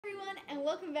everyone, and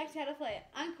welcome back to How to Play It.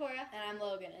 I'm Cora. And I'm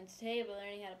Logan, and today we're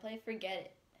learning how to play Forget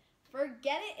It.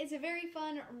 Forget It is a very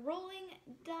fun rolling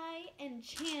die and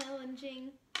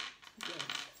challenging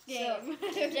game. So,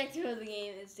 the objective of the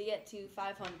game is to get to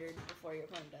 500 before your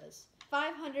opponent does.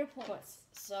 500 points.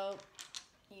 So,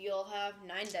 you'll have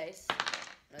 9 dice,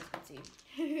 as you can see.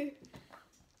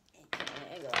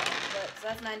 So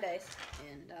that's 9 dice,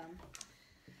 and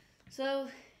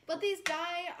But these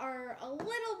die are a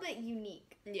little bit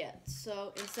unique. yeah,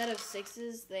 so instead of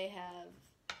 6s, they have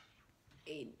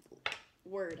a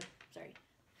word. Sorry.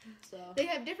 So They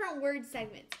have different word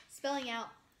segments, spelling out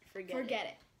Forget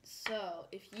It. So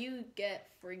if you get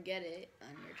Forget It on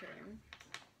your turn,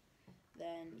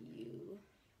 then you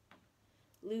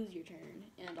lose your turn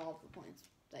and all of the points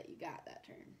that you got that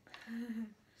turn.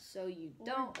 So you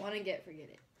don't want to get Forget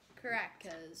It. Correct.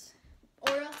 Because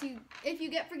Or else if you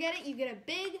get Forget It, you get a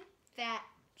big fat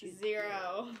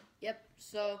 0. Yep.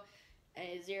 So,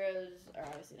 and zeros are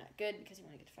obviously not good because you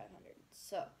want to get to 500.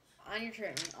 So, on your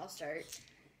turn, I'll start.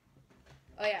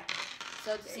 Oh yeah.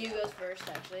 So you goes first.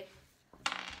 Actually,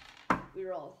 we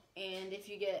roll, and if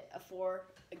you get a 4,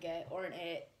 a get, or an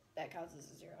 8, that counts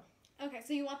as a 0. Okay,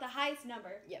 so you want the highest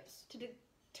number Yep. to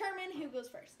determine who goes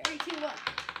first. 3, 2, 1.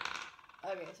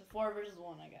 Okay, so 4 versus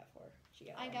 1. I got 4. She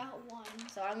got 1. I got 1.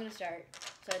 So I'm gonna start.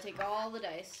 So I take all the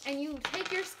dice. And you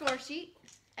take your score sheet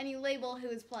and you label who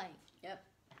is playing. Yep.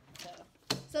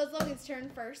 So it's Logan's turn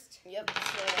first. Yep.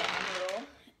 So I'm gonna roll,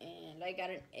 and I got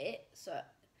an 8. So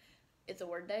it's a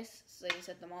word dice. So you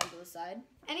set them all to the side.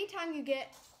 Anytime you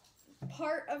get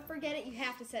part of Forget It, you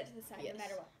have to set it to the side, Yes. no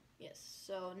matter what. Yes.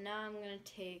 So now I'm gonna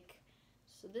take.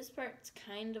 So this part's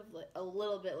kind of like a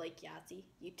little bit like Yahtzee.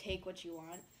 You take what you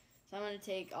want. So I'm gonna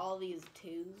take all these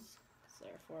 2s. So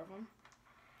there are 4 of them.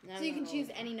 So you can choose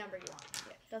any number you want.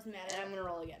 Yeah. Doesn't matter. And I'm gonna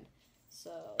roll again.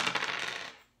 So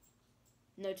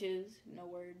no 2s, no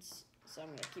words. So I'm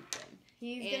gonna keep going.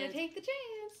 He's gonna take the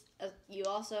chance. You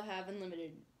also have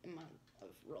unlimited amount of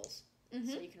rolls, Mm-hmm.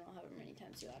 so you can roll however many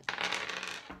times you want.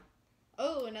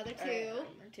 Oh, another 2.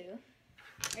 Number 2.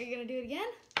 Are you gonna do it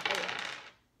again? Oh, yeah.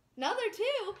 Another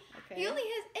 2. Okay. He only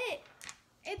has it.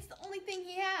 It's the only thing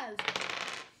he has.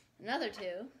 Another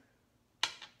 2.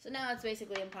 So now it's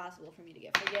basically impossible for me to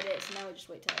get Forget It. So now we just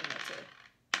wait till I get 2.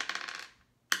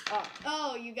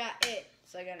 Oh, you got it.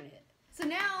 So I got an 8. So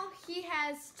now he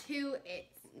has 2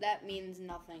 its. That means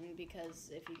nothing because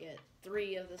if you get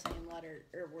 3 of the same letter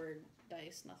or word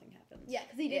dice, nothing happens. Yeah,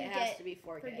 because he didn't It has get to be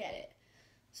Forget It. It.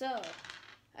 So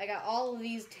I got all of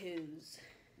these 2s.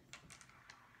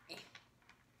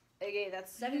 Okay,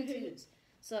 that's 7 2s.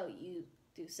 So you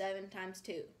do 7 times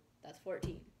 2. That's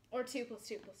 14. Or 2 plus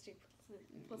 2 plus 2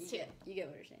 plus 2. You get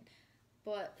what you're saying.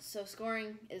 But so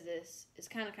scoring is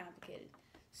kind of complicated.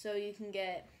 So you can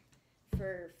get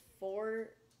for 4.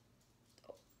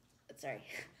 Sorry.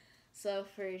 So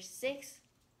for 6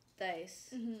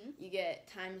 dice, you get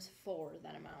times 4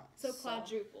 that amount. So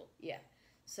quadruple. Yeah.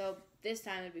 So this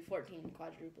time it'd be 14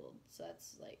 quadrupled. So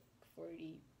that's like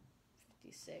 40,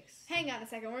 56. Hang on a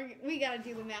second. We got to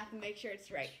do the math and make sure it's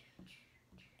right.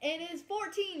 It is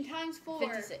 14 times 4.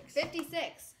 56.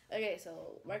 56. Okay,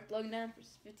 so mark Logan down for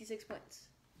 56 points.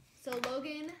 So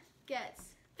Logan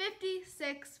gets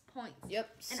 56 points. Yep.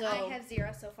 And so I have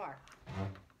 0 so far.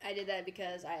 I did that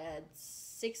because I had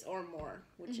 6 or more,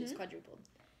 which is quadrupled.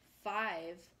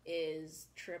 5 is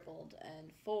tripled,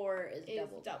 and 4 is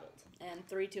doubled. And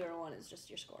 3, 2, or 1 is just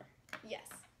your score. Yes.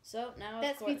 So now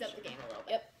that speeds up the game a little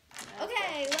bit. Yep.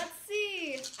 Okay, let's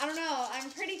see. I don't know. I'm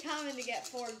pretty common to get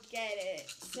Forget It,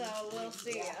 so we'll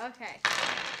see. Yeah. Okay.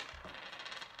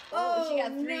 Oh, she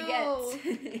got 3 no.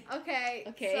 gets. Okay.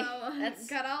 Okay, So that's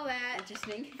got all that.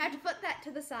 Interesting. Have to put that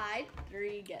to the side.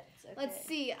 3 gets. Okay. Let's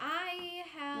see. I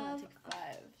I'm have gonna take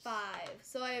 5s. 5.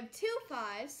 So I have 2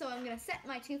 5s. So I'm gonna set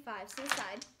my 2 5s to the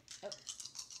side. Oh.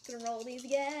 Gonna roll these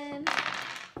again.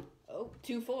 Oh,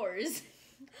 2 4s.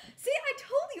 See, I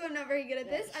told you I'm not very good at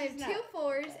Yeah, this. I have she's 2 not.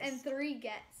 4s Yes. and 3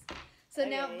 gets. So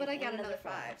now, Okay, but I got and another another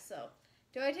 5. 5. So,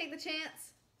 do I take the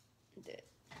chance? Do it.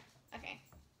 Okay.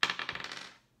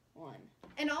 1.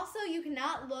 And also, you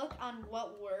cannot look on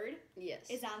what word Yes.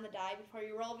 is on the die before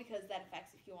you roll because that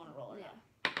affects if you want to roll or not.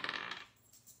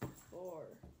 4.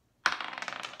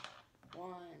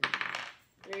 1.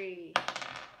 3.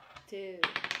 2.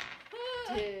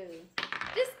 2.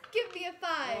 Just give me a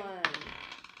 5. 1.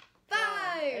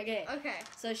 5. Okay. Okay.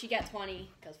 So she got 20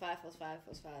 because 5 plus 5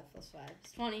 plus 5 plus 5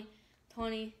 is 20.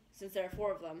 20. Since there are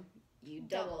 4 of them, you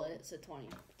double it. So 20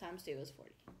 times 2 is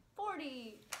 40.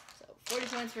 40. So 40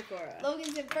 points for Cora.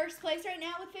 Logan's in first place right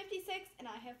now with 56, and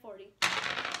I have 40.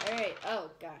 All right. Oh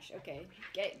gosh. Okay.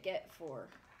 Get 4.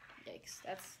 Yikes.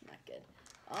 That's not good.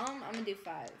 I'm gonna do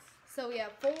 5. So we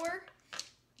have 4.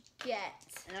 Get.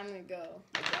 And I'm gonna go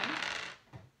again.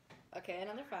 Okay,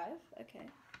 another 5. Okay.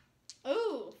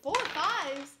 Ooh, 4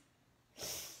 5s.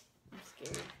 I'm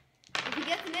scared. If he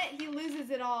gets an it, he loses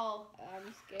it all.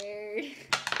 I'm scared.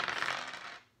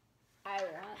 I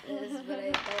want this, but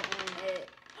I don't want it.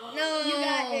 No! You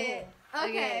got it.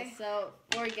 Okay. So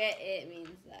forget it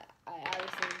means that I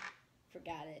obviously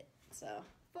forgot it. So.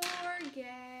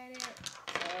 Forget it.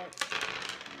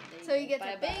 So, So you get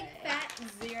bye a big bye. fat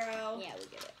 0. Yeah, we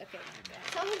get it. Okay.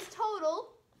 So his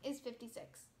total is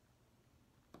 56.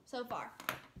 So far.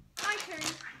 My turn.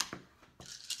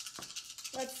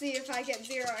 Let's see if I get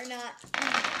 0 or not.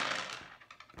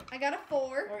 I got a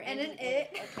 4 and an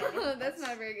it. Okay. That's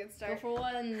not a very good Go start. for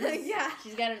 1s. Yeah.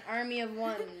 She's got an army of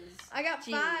 1s. I got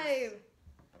Jeez. 5.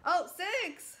 Oh,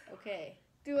 6. Okay.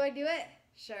 Do I do it?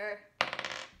 Sure.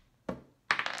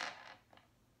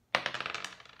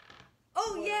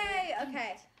 Oh, yay!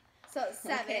 Okay. So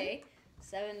 7. Okay.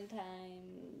 7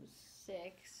 times 6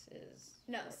 is...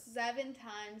 No, 7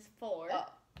 times 4. Oh,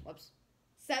 whoops.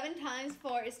 7 times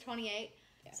 4 is 28.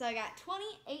 Yeah. So I got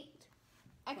 28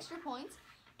 extra points.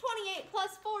 28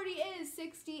 plus 40 is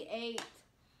 68.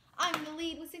 I'm in the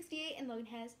lead with 68, and Logan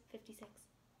has 56.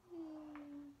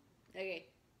 Okay.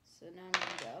 So now I'm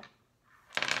gonna go.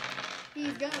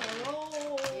 He's gonna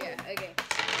roll. Yeah, okay.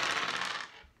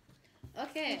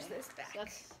 Okay. Push this back. So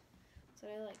that's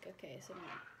what I like. Okay, so I'm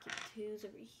gonna keep 2s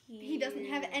over here. He doesn't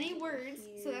have any over words,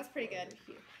 so here, that's pretty over good.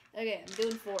 here. Okay, I'm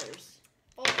doing 4s.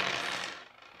 4.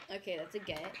 Okay, that's a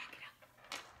get.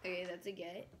 Okay, that's a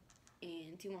get.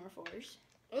 And 2 more 4s.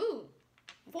 Ooh.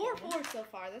 4 Okay. 4 so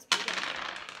far. That's pretty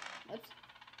good. Oops.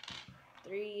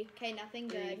 3. Okay, nothing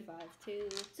 3, good. 5, 2.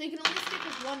 So you can only stick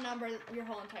with one number your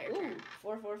whole entire Ooh, turn.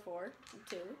 4, 4, 4.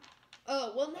 2.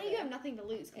 Oh, well, now Okay. you have nothing to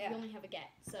lose because Yeah. you only have a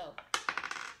get. So.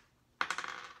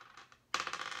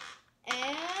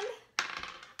 And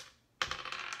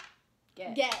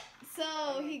get. So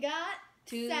Okay. he got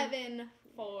 2, 7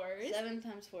 4s. 7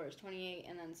 times 4 is 28,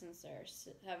 and then since there are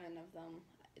 7 of them,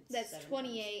 it's That's 7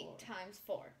 28 times times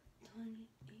 4. 28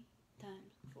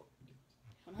 times 4.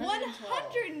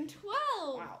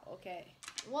 112. Wow, okay.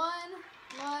 1,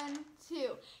 1,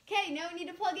 2. Okay, now we need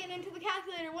to plug it into the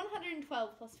calculator.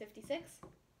 112 plus 56 is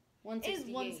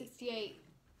 168.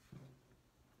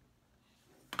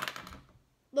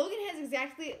 Logan has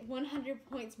exactly 100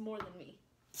 points more than me.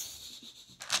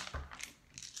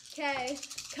 Okay,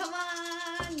 come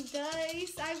on,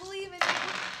 dice. I believe in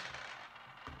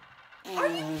you. Are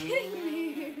you kidding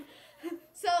me?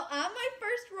 So on my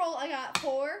first roll, I got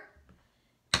 4.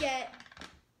 Get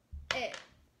it.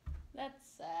 That's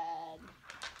sad.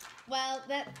 Well,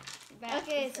 that's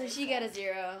Okay, so she got a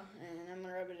 0, and I'm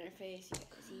gonna rub it in her face. You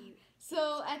got a 0.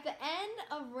 So at the end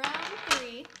of round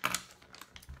 3,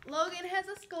 Logan has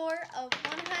a score of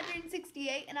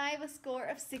 168, and I have a score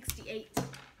of 68.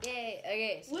 Yay!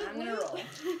 Okay, so I'm gonna roll.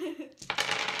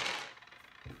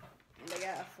 And I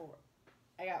got a 4.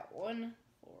 I got 1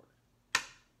 4.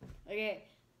 Okay,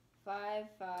 5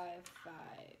 5 5.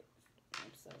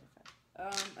 Oops, that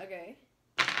was 5. Okay.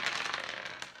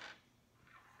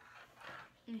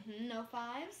 No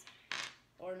 5s.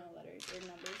 Or no letters or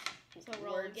numbers. So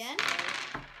roll Words. again.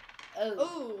 Oh.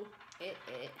 Ooh. It.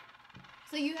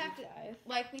 So you have to, 5.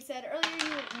 like we said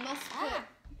earlier, you must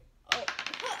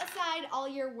put aside all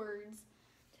your words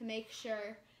to make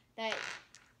sure that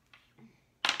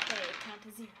they count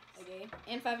as 0. Okay.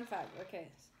 And 5 and 5. Okay.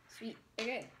 Sweet.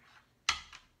 Okay.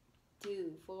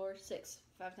 2 4 6.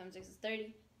 5 times 6 is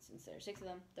 30. Since there are 6 of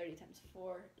them, 30 times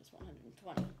 4 is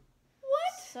 120.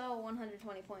 What? So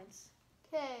 120 points.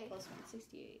 Okay. Plus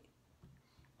 168.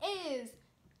 Is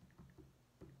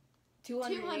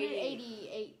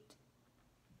 288.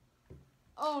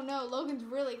 Oh no, Logan's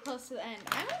really close to the end.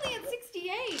 I'm only at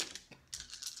 68.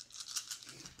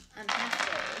 I'm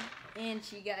halfway. And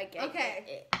she got get.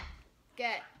 Okay.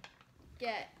 Get.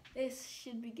 This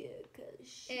should be good because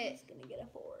she's going to get a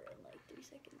 4 in like 3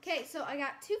 seconds. Okay, so I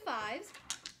got 2 5s.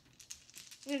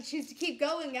 I'm going to choose to keep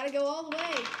going. Gotta go all the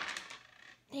way.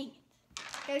 Dang it.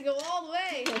 Gotta go all the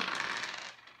way.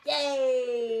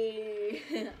 Yay!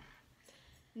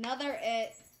 Another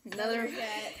it. Another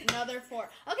get. Another 4.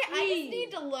 Okay, I just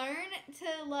need to learn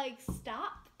to, like,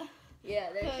 stop.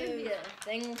 Yeah, there should be a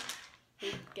thing who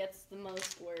gets the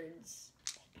most words.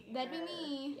 That'd be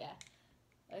me. Yeah.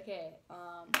 Okay,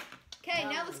 Okay, now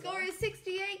now I'm the gonna score go. is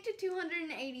 68 to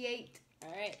 288.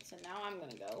 alright, so now I'm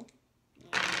gonna go.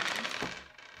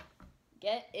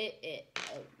 Get it.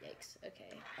 Oh, yikes.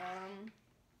 Okay,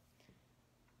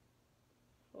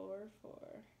 4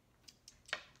 4.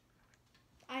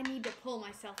 I need to pull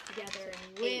myself together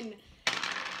and win.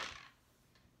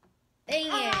 Dang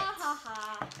it. Ha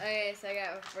ha. Okay, so I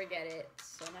got forget it.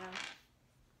 So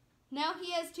Now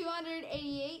he has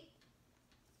 288,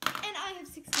 and I have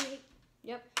 68.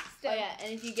 Yep. Still. Oh yeah,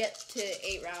 and if you get to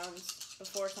 8 rounds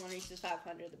before someone reaches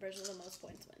 500, the person with the most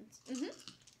points wins.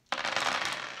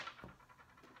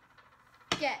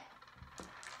 Get.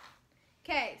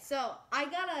 Okay, so I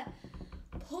gotta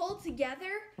pull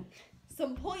together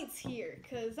some points here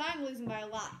because I'm losing by a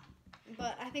lot.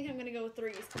 But I think I'm gonna go with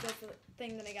 3s because that's the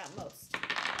thing that I got most.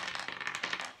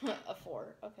 A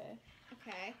 4. Okay.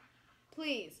 Okay.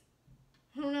 Please.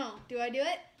 I don't know. Do I do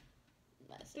it?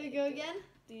 Do we go again?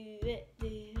 Do it.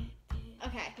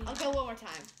 Okay, I'll go one more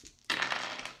time.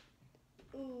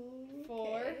 Ooh,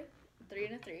 4. Okay. 3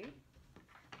 and a 3.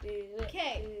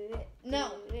 Okay.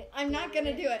 No, I'm not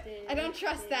gonna do it. I don't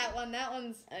trust that one. That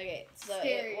one's Okay, so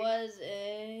scary. it was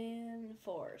in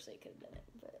 4, so you could have done it,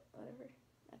 but whatever.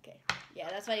 Okay. Yeah,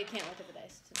 that's why you can't look at the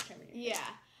dice to determine your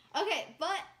Yeah. Okay,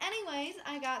 but anyways,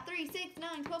 I got 3, 6,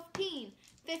 9, 12, 15.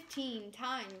 15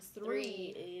 times 3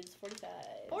 is 45.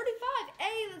 45.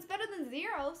 Hey, that's better than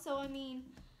 0. So I mean,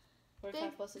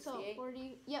 45 plus 68. So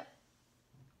 40. Yep.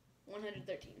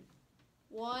 113.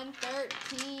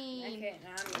 113. Okay, now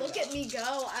I'm gonna Look go. at me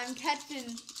go. I'm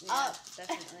catching Yeah, up.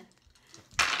 definitely.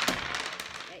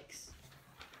 Yikes.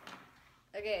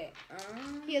 Okay.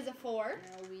 He has a 4.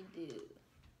 Now we do.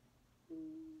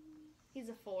 He's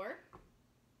a 4.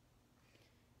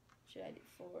 Should I do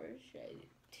 4? Should I do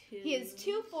 2? He has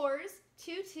 2 4s,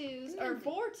 2 2s, or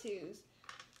 4 2s.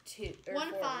 2.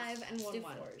 1 4s. 5 and 1 do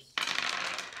 1.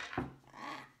 4s.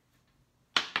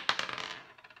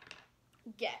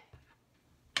 Get.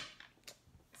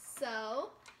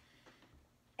 So,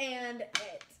 and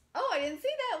it. Oh, I didn't see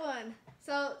that one.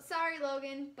 So, sorry,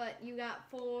 Logan, but you got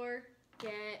 4.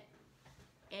 Get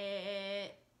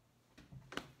it.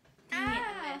 Dang it,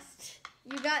 I missed.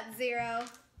 You got 0.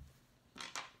 Let's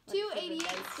see the 288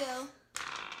 dice. still.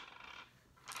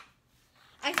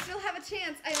 I still have a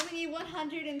chance. I only need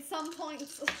 100 and some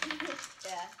points.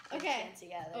 Yeah. good Okay. chance you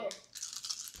got Oh. there.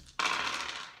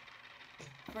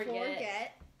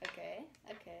 Forget. Okay.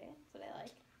 Okay. That's what I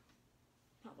like.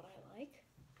 Not what I like.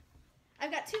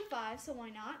 I've got 2 5s, so why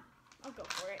not? I'll go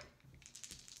for it.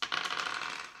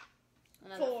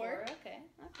 Another 4. 4. Okay.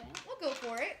 Okay. I'll go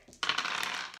for it.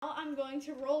 Now I'm going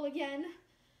to roll again.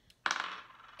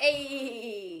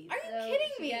 Hey! Are you kidding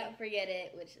she me? got forget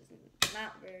it, which is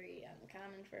not very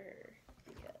uncommon for her.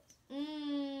 Because.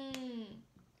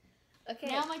 Okay.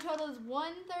 Now my total is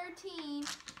 113,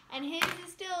 and his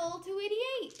is still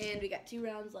 288. And we got 2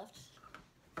 rounds left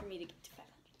for me to get to 500.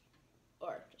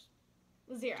 Or just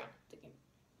 0. the game.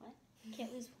 What?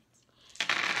 Can't lose points.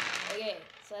 Okay,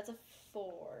 so that's a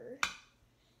 4.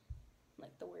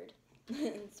 Like the word.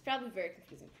 It's probably very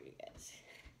confusing for you guys.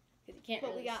 Because you can't But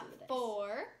really we got see the dice.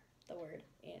 4. The word.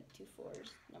 And 2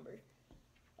 4s. Number.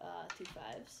 2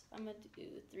 5s. I'm going to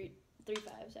do 3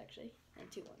 5s actually. And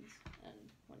 2 1s. And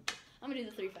 1 2. I'm going to do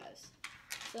the 3 5s.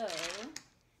 So.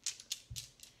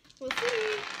 We'll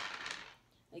see.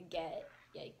 I get.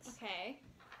 Yikes. Okay.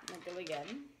 I'm going to go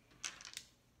again.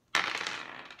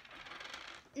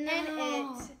 And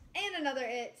it. And another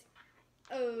it.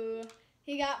 Oh.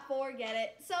 He got 4, get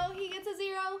it. So he gets a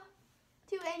 0.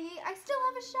 288. I still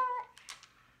have a shot.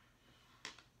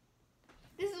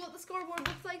 This is what the scoreboard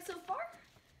looks like so far.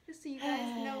 Just so you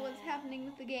guys know what's happening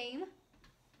with the game.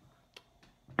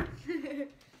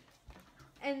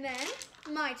 And then,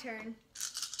 my turn.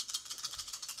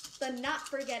 The not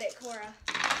forget it, Cora.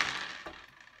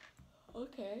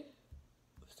 Okay.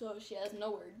 So she has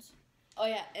no words. Oh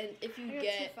yeah, and if you I got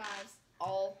get 2 5s.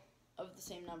 all of the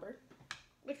same number,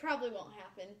 Which probably won't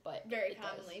happen but very it does.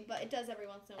 commonly, but it does every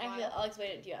once in a Actually, while. I'll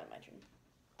explain it to you on my turn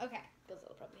Okay, because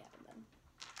it'll probably happen then.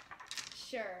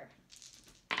 sure.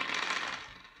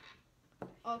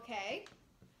 Okay,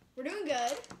 we're doing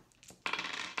good.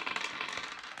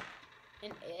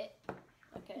 And it.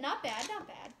 Okay. Not bad, not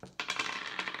bad.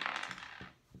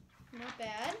 Not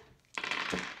bad.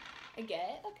 I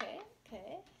get. Okay.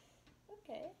 Okay.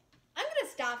 Okay. I'm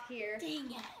gonna stop here.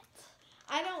 Dang it.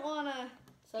 I don't wanna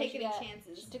So take she any got,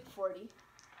 chances. She took 40.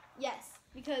 Yes,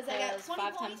 because I got 20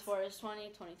 5 points. times 4 is 20.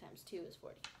 20 times 2 is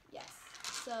 40. Yes,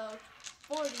 so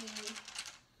 40.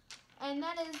 And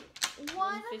that is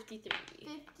 153.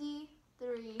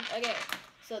 153. Okay,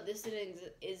 so this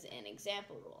is an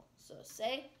example roll. So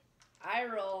say I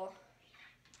roll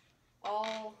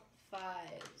all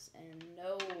 5s and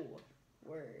no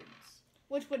words.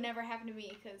 Which would never happen to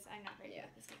me because I'm not very good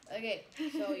at this game. Okay,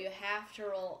 so you have to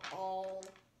roll all.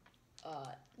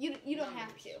 You don't have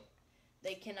numbers. to.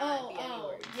 They cannot be any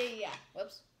words. Yeah.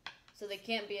 Whoops. So they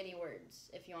can't be any words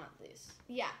if you want these.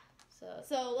 Yeah.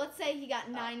 So let's say he got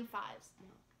 9 fives.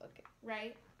 Okay.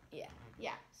 Right? Yeah.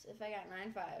 Yeah. So if I got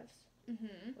 9 fives,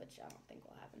 Mm-hmm. which I don't think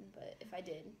will happen, but if I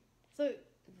did, So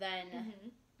then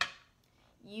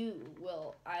you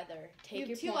will either take you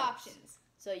your have two points. options.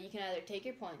 So you can either take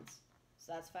your points.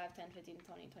 So that's 5, 10, 15,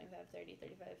 20, 25, 30,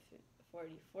 35,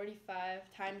 40,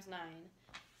 45 times 9.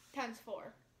 Times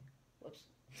 4. Whoops.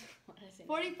 What did I say?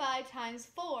 45 times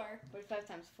 4. 45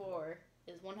 times 4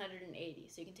 is 180.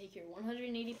 So you can take your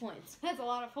 180 points. That's a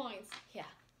lot of points. Yeah.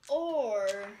 Or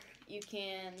you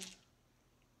can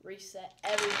reset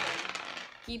everything.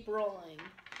 Keep rolling.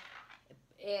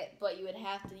 But you would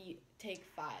have to take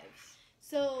 5s.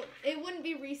 So it wouldn't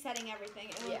be resetting everything.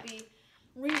 It would be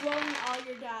re-rolling all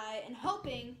your die and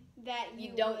hoping that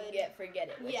you don't would get forget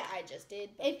it, which I just did,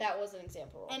 but that was an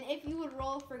example roll. And if you would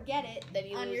roll forget it, then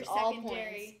you on lose your all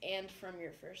secondary points and from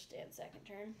your first and second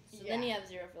turn. So then you have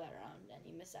 0 for that round, and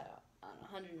you miss out on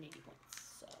 180 points.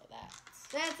 So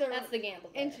that's the gamble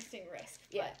there. Interesting risk.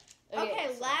 Yeah. Okay,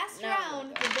 so last now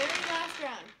round, the very last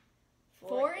round.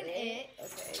 4 and it.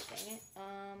 Okay, dang it.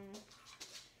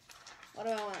 What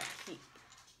do I want to keep?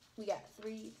 We got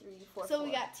 3, 4, So 4.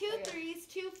 we got 2 3s,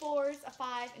 2 4s, a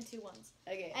 5, and 2 1s.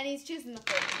 Okay. And he's choosing the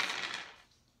 4s.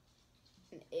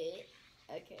 An 8.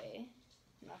 Okay.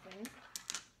 Nothing.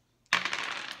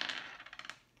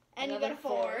 And Another you got a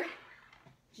 4.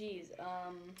 Jeez.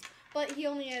 But he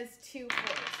only has 2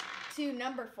 4s. 2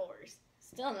 number 4s.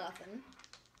 Still nothing.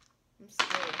 I'm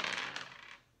scared.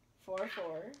 4,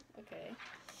 4. Okay.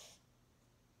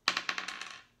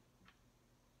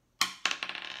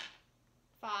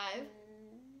 5.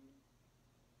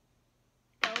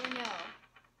 Go or no?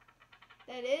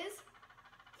 That is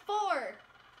 4.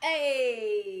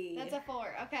 Hey! That's a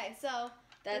 4. Okay, so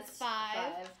that's 5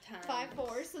 times 5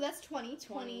 4s, so that's 20.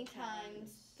 20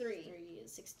 times 3. 3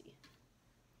 is 60.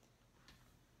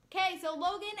 Okay, so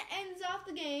Logan ends off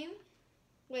the game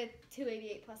with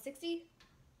 288 plus 60.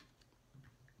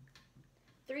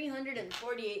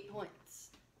 348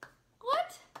 points.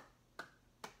 What?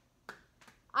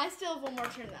 I still have one more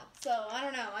turn though, so I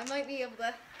don't know. I might be able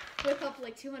to whip up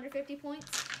like 250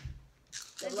 points.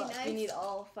 That'd be nice. You need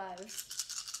all 5s.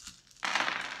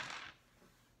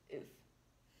 Oof.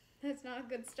 That's not a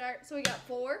good start. So we got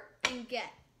 4 and get.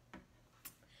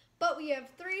 But we have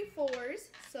 3 4s,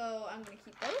 so I'm going to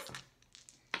keep those.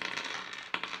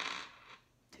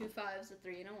 2 5s, a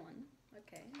 3, and a 1.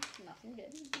 Okay, nothing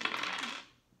good.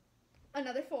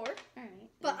 Another 4. All right.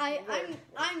 But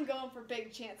I'm going for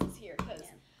big chances here because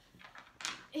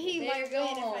he There might you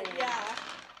win go. if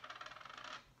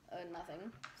I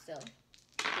Nothing. Still.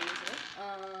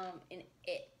 And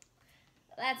it.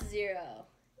 That's 0.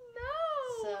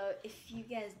 No. So if you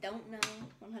guys don't know,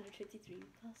 153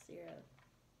 plus 0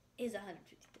 is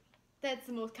 153. That's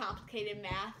the most complicated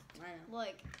math. I know.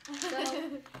 Like. So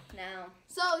now.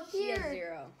 So He has here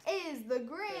 0. is the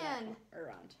grand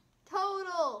Around.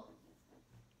 total.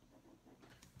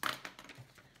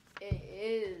 It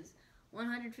is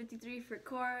 153 for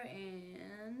Cora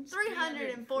and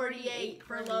 348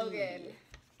 for Logan.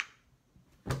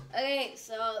 Okay,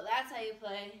 so that's how you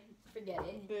play Forget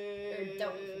It. Or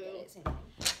Don't Forget It. Same thing.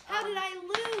 How did I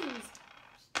lose?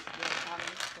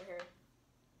 Comments for her.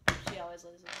 She always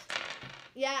loses.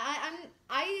 Yeah,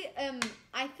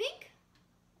 I think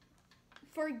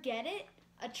Forget It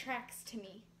attracts to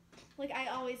me. Like I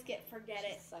always get Forget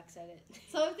It. She sucks at it.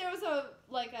 So if there was a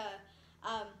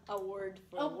award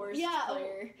for worst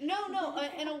player.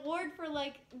 An award for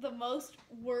like the most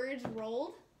words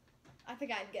rolled, I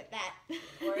think I'd get that.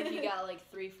 Or if you got like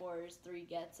 3 4s, 3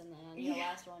 gets, and then on your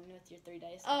last one with your 3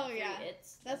 dice. Oh, 3 yeah.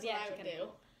 It's. That's what I would do.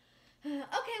 Cool.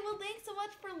 Okay, well thanks so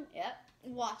much for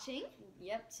watching.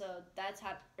 Yep. So that's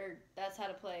how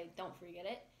to play Don't Forget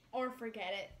It. Or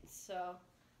Forget It. So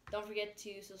don't forget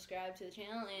to subscribe to the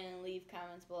channel and leave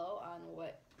comments below on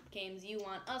what games you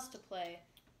want us to play.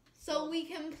 So we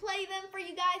can play them for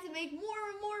you guys and make more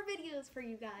and more videos for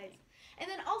you guys. And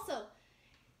then also,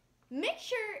 make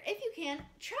sure, if you can,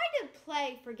 try to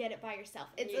play Forget It by yourself.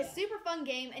 It's a super fun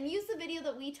game, and use the video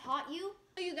that we taught you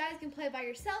so you guys can play by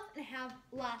yourself and have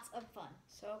lots of fun.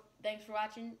 So, thanks for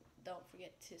watching. Don't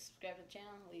forget to subscribe to the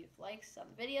channel, leave likes on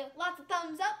the video. Lots of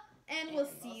thumbs up, and we'll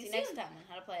see you soon. next time on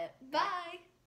how to play it. Bye.